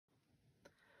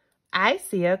I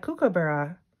See a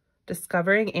Kookaburra,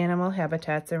 Discovering Animal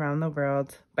Habitats Around the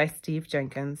World by Steve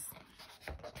Jenkins.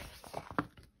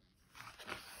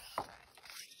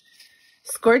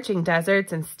 Scorching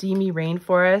deserts and steamy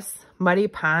rainforests, muddy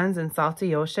ponds and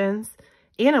salty oceans,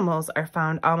 animals are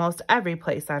found almost every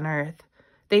place on Earth.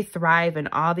 They thrive in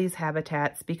all these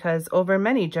habitats because over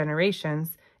many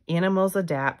generations, animals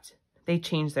adapt. They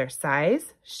change their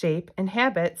size, shape, and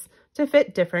habits to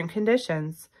fit different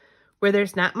conditions. Where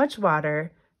there's not much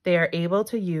water, they are able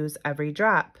to use every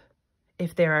drop.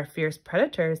 If there are fierce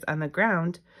predators on the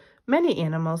ground, many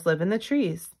animals live in the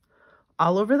trees.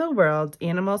 All over the world,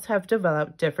 animals have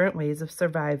developed different ways of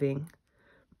surviving.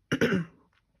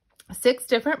 6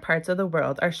 different parts of the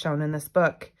world are shown in this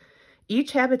book.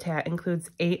 Each habitat includes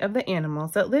 8 of the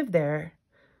animals that live there.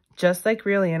 Just like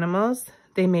real animals,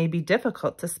 they may be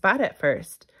difficult to spot at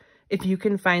first. If you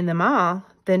can find them all,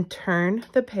 then turn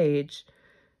the page.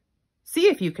 See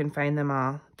if you can find them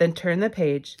all, then turn the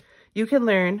page. You can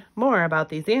learn more about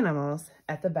these animals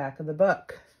at the back of the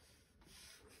book.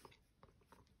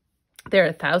 There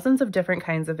are thousands of different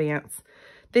kinds of ants.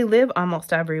 They live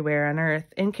almost everywhere on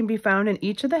Earth and can be found in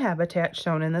each of the habitats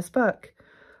shown in this book.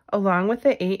 Along with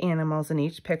the 8 animals in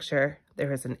each picture,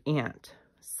 there is an ant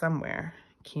somewhere.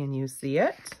 Can you see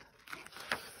it?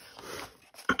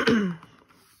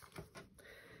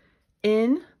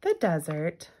 In the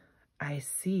desert, I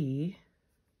see.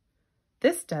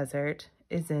 This desert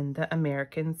is in the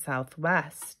American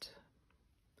Southwest.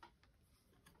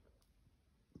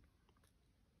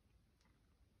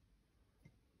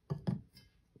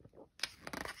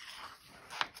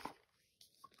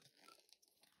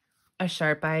 A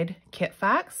sharp-eyed kit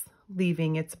fox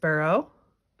leaving its burrow.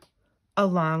 A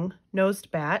long-nosed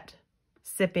bat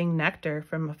sipping nectar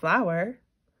from a flower.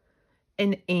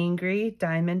 An angry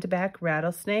diamondback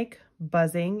rattlesnake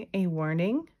buzzing a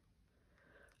warning.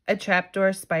 A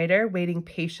trapdoor spider waiting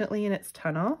patiently in its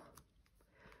tunnel.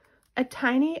 A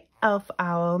tiny elf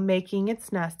owl making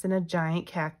its nest in a giant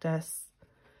cactus.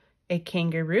 A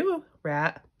kangaroo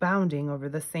rat bounding over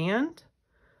the sand.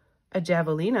 A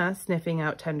javelina sniffing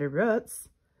out tender roots.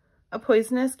 A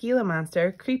poisonous Gila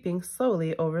monster creeping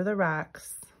slowly over the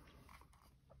rocks.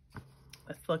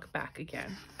 Let's look back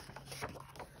again.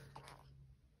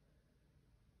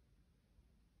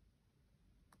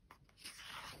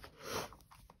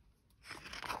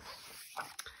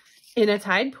 In a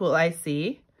tide pool, I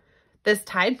see. This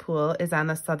tide pool is on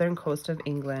the southern coast of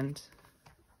England.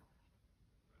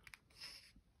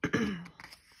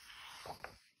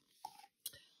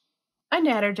 A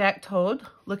natterjack toad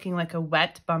looking like a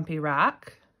wet, bumpy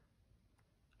rock.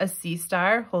 A sea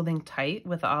star holding tight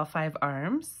with all 5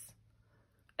 arms.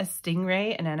 A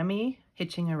stingray anemone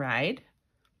hitching a ride.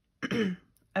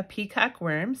 A peacock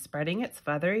worm spreading its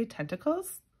feathery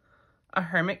tentacles. A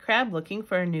hermit crab looking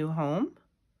for a new home.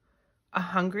 A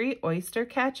hungry oyster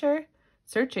catcher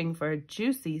searching for a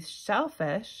juicy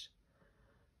shellfish.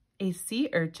 A sea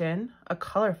urchin, a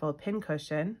colorful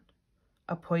pincushion.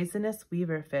 A poisonous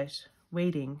weaverfish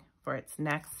waiting for its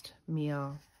next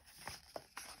meal.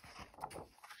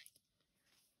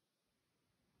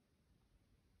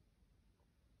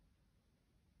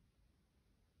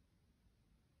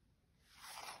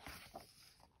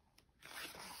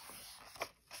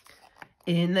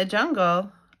 In the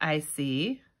jungle, I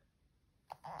see.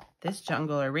 This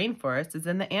jungle or rainforest is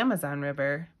in the Amazon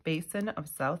River basin of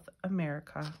South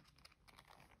America.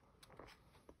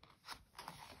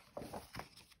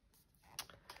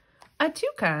 A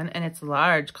toucan and its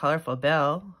large, colorful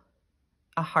bill.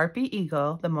 A harpy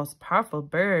eagle, the most powerful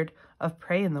bird of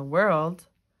prey in the world.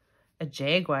 A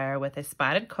jaguar with a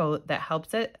spotted coat that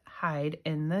helps it hide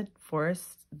in the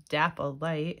forest's dapple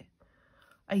light.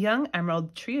 A young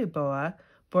emerald tree boa,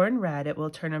 born red, it will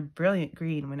turn a brilliant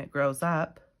green when it grows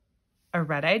up. A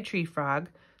red-eyed tree frog,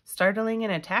 startling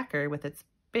an attacker with its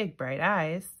big bright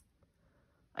eyes.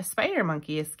 A spider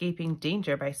monkey escaping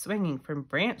danger by swinging from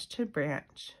branch to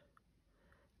branch.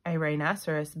 A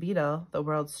rhinoceros beetle, the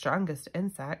world's strongest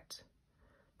insect.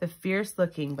 The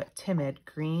fierce-looking but timid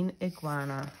green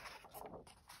iguana.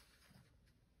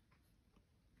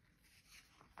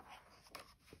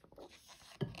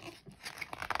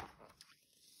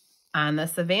 On the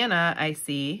savanna, I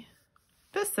see.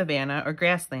 This savanna, or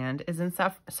grassland, is in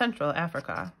Central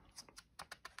Africa.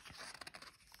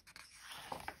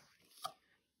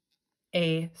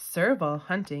 A serval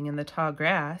hunting in the tall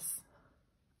grass.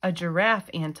 A giraffe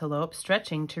antelope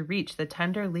stretching to reach the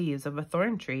tender leaves of a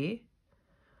thorn tree.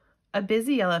 A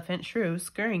busy elephant shrew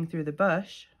scurrying through the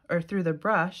brush.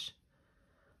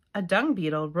 A dung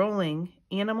beetle rolling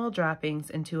animal droppings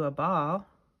into a ball.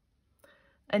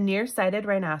 a nearsighted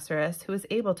rhinoceros who is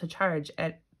able to charge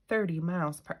at 30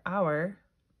 miles per hour,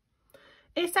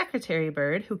 a secretary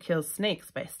bird who kills snakes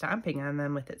by stomping on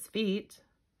them with its feet,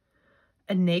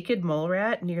 a naked mole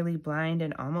rat nearly blind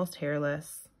and almost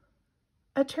hairless,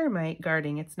 a termite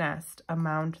guarding its nest, a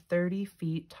mound 30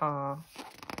 feet tall.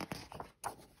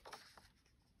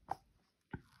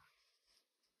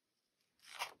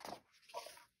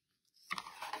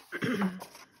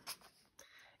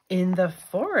 In the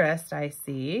forest, I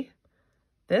see.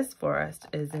 This forest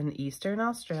is in eastern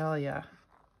Australia.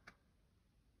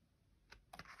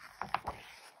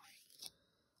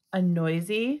 A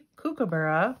noisy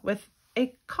kookaburra with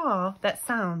a call that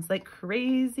sounds like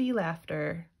crazy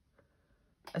laughter.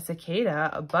 A cicada,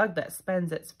 a bug that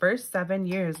spends its first 7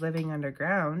 years living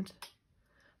underground.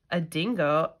 A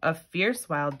dingo, a fierce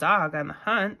wild dog on the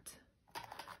hunt.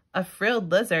 A frilled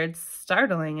lizard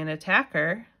startling an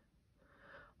attacker.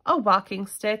 A walking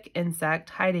stick insect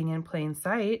hiding in plain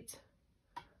sight.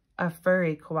 A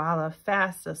furry koala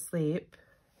fast asleep.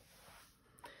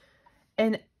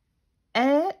 An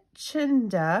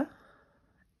echinda,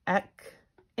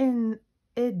 echinidna,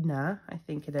 I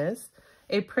think it is,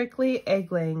 a prickly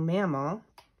egg-laying mammal.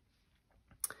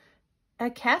 A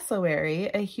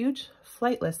cassowary, a huge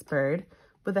flightless bird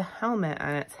with a helmet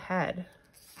on its head.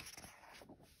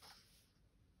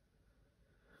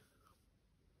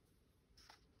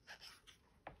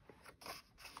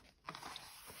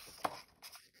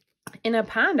 In a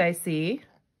pond I see,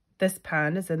 this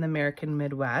pond is in the American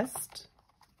Midwest.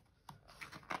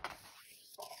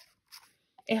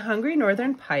 A hungry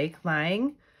northern pike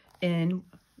lying in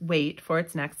wait for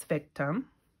its next victim.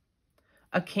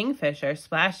 A kingfisher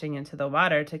splashing into the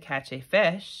water to catch a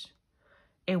fish.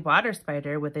 A water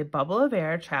spider with a bubble of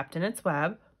air trapped in its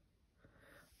web.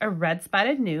 A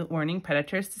red-spotted newt warning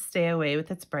predators to stay away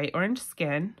with its bright orange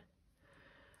skin.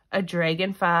 A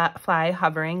dragonfly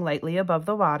hovering lightly above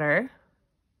the water.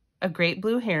 A great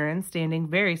blue heron standing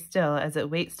very still as it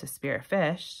waits to spear a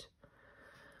fish.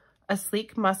 A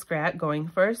sleek muskrat going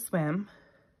for a swim.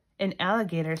 An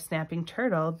alligator snapping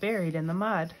turtle buried in the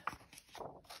mud.